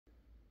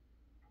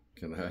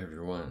G'day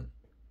everyone,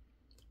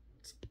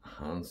 it's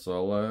Han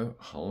Solo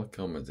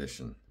Holocomm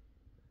Edition.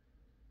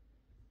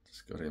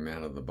 Just got him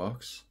out of the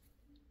box.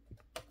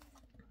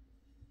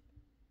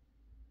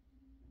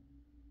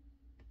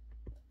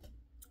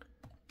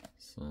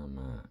 Some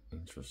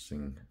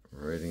interesting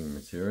reading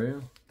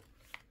material.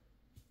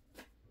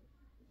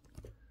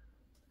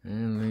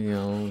 And the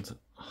old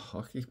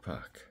hockey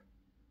puck.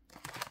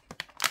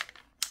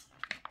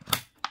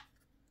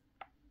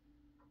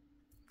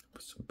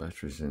 Put some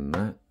batteries in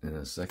that in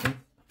a second.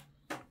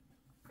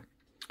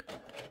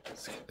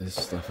 Let's get this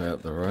stuff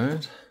out the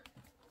road.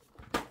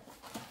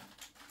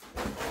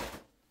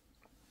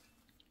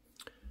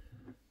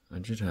 I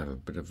did have a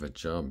bit of a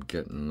job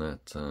getting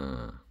that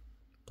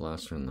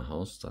blaster in the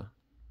holster.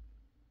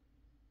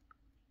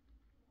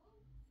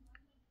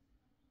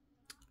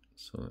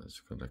 So it's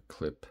got a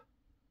clip,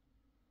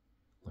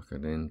 lock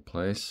it in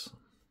place.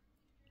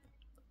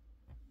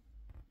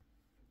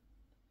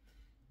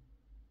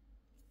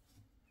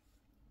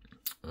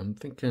 I'm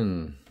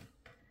thinking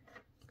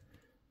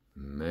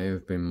may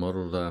have been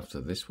modelled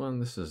after this one.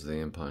 This is the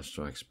Empire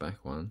Strikes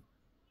Back one.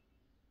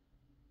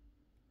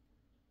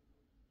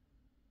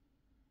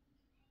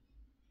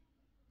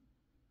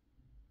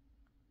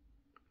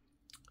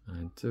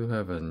 I do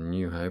have a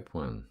New Hope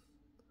one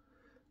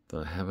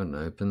that I haven't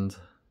opened.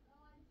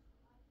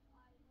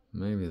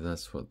 Maybe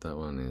that's what that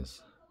one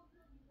is.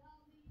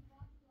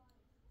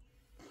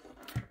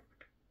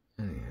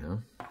 Anyhow,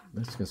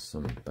 let's get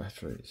some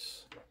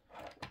batteries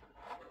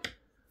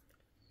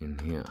in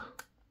here.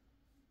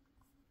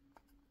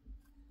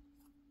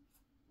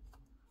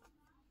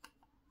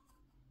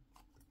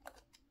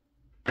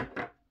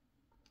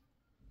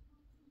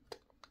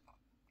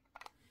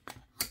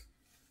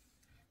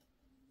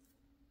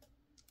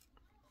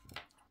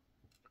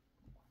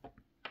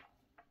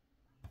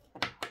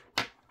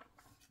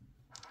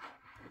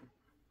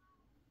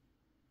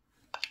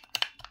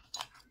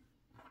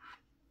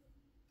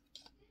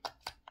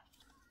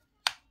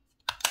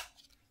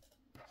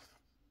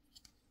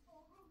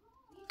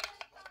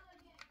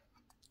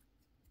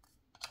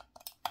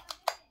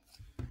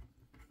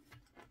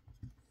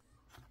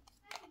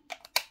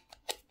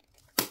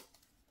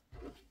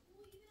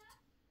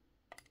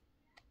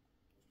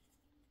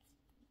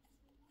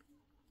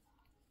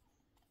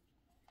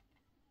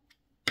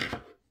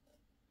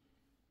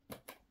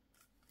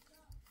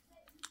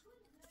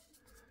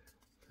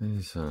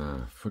 These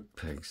foot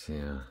pegs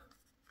here,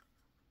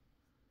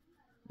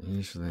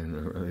 usually in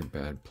a really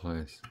bad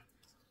place.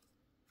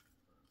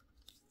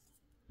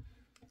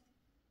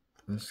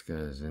 This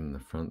goes in the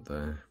front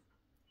there.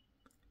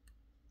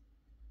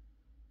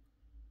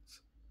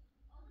 It's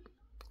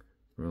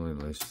really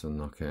loose to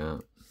knock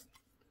out.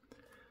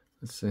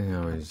 Let's see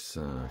how his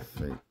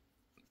feet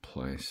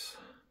place.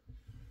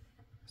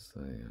 So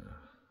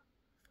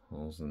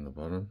holes in the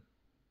bottom.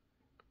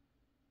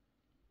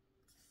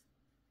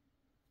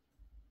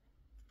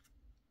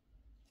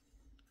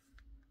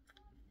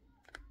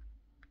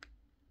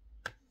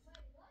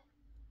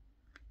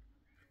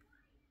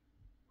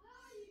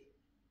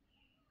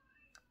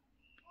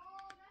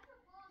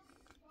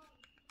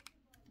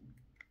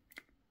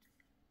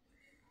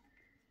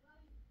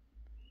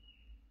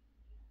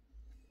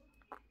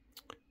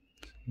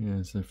 Yeah,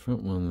 it's the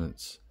front one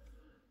that's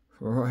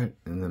right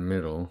in the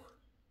middle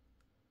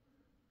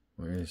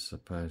where you're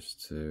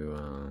supposed to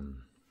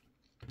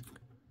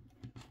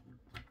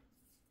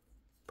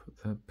put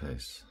that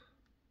piece.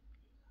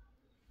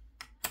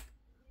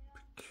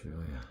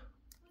 Peculiar.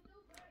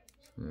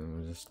 So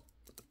we'll just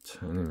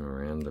turn him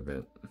around a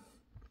bit.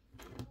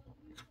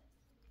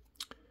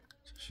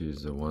 Just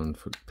use the 1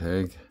 foot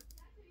peg.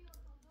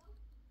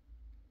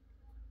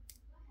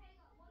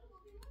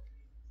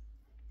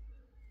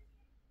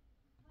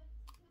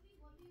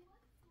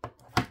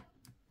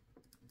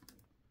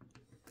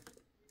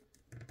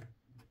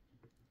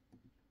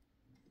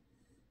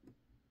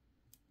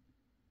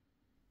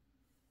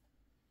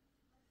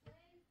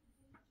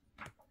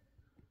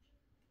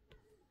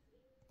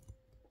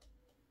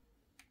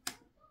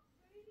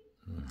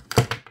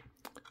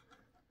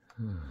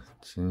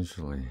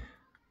 Gingerly.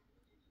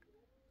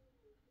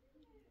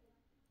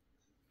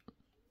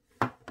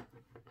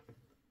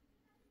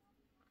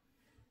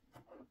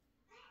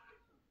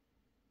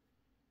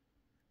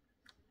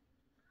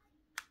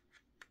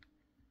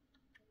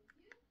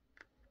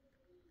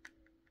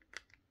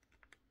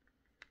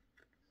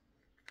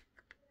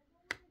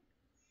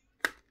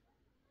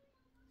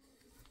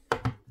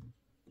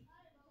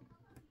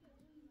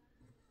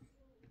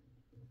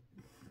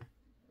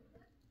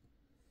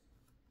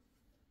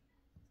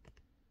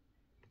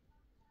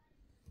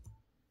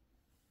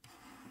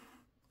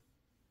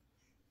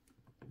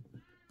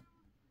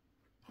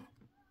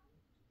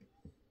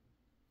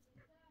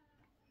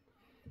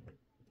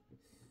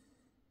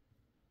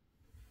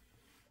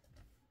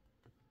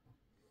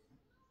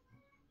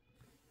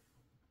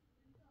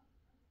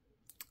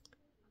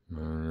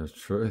 Moment of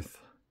truth.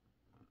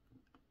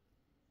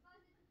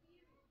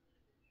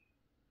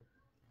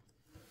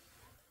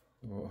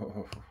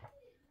 Whoa.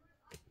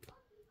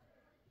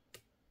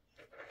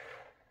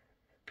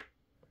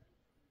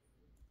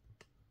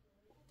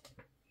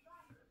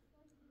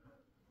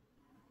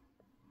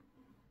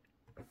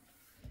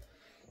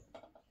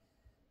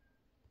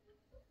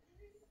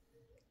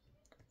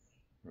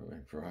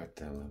 like right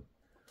down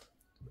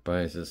the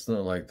base. It's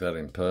not like that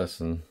in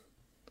person.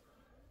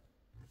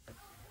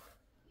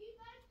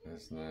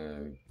 There's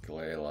no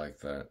glare like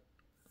that.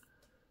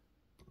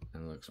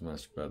 It looks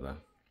much better.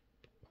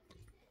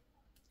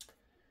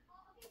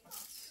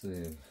 Let's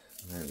see,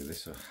 maybe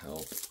this will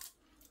help.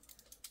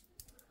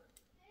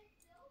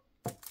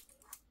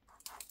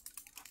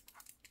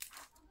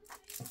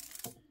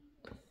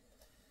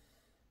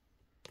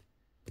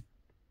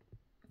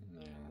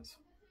 Yeah, that's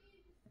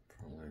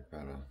probably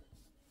better.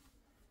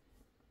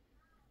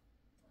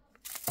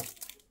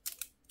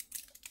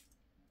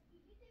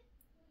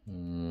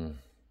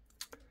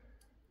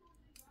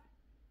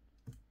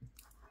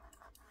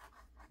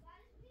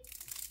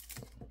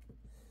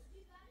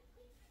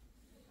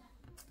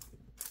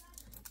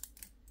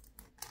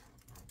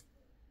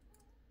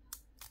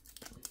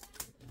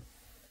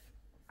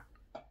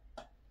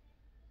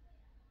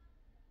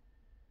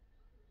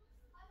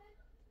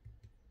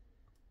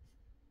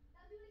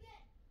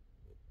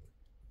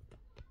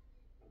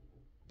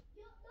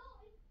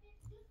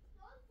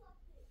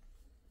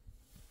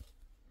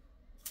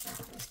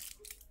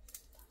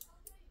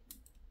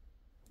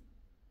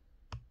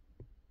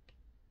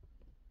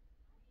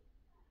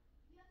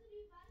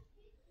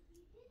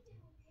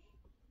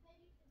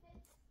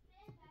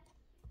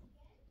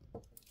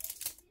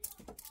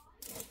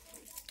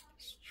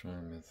 Let's try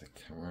and move the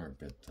camera a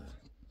bit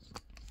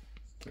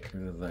to get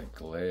rid of that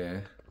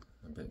glare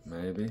a bit,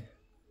 maybe.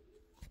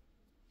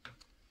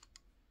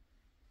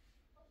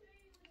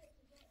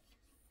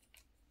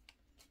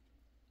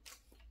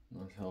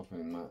 Not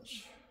helping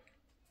much.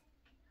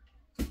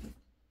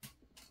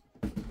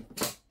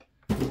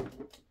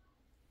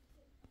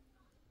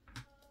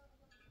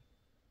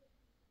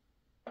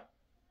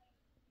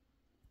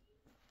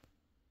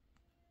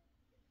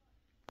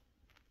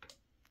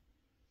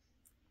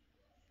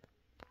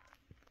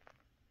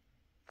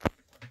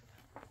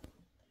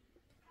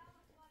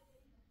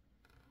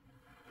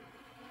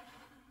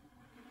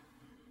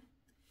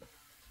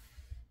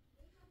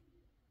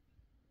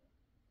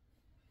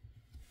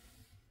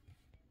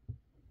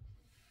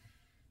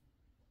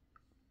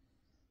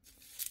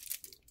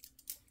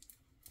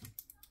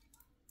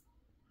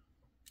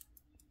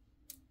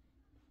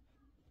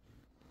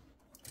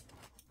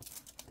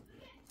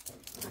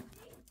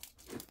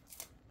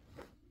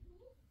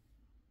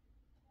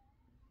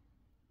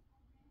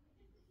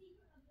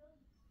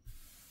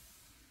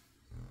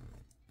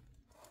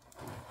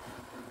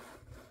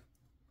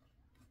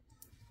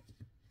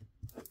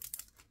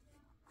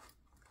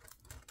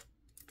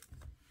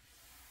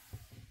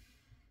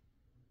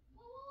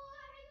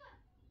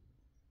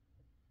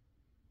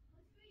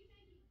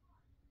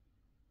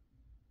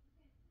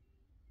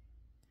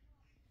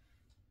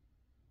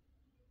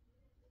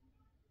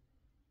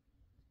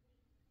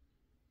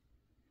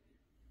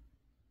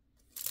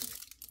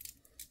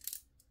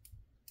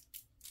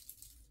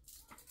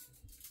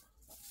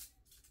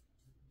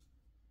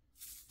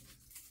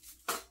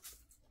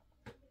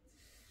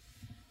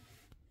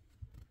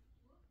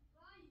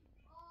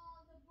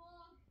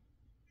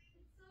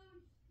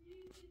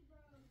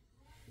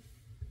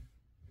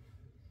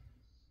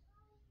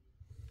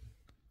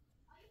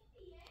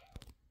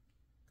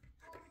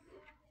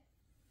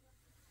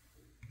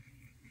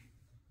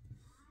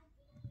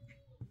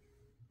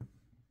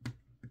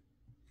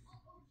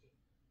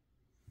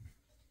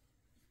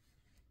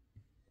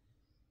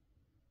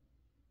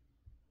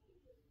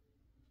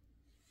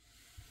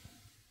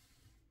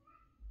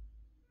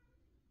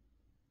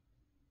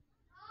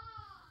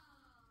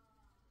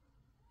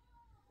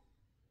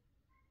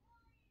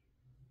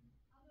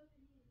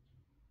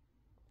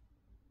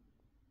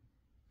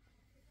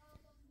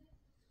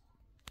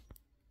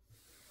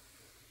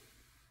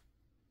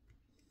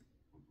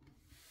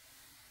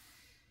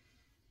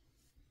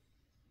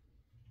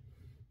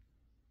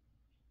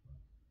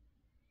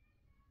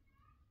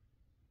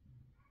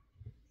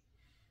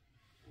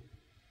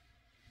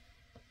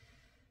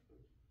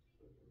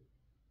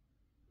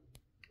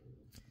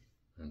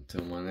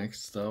 Until my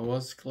next Star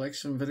Wars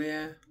collection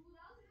video,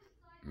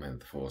 may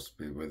the Force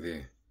be with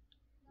you.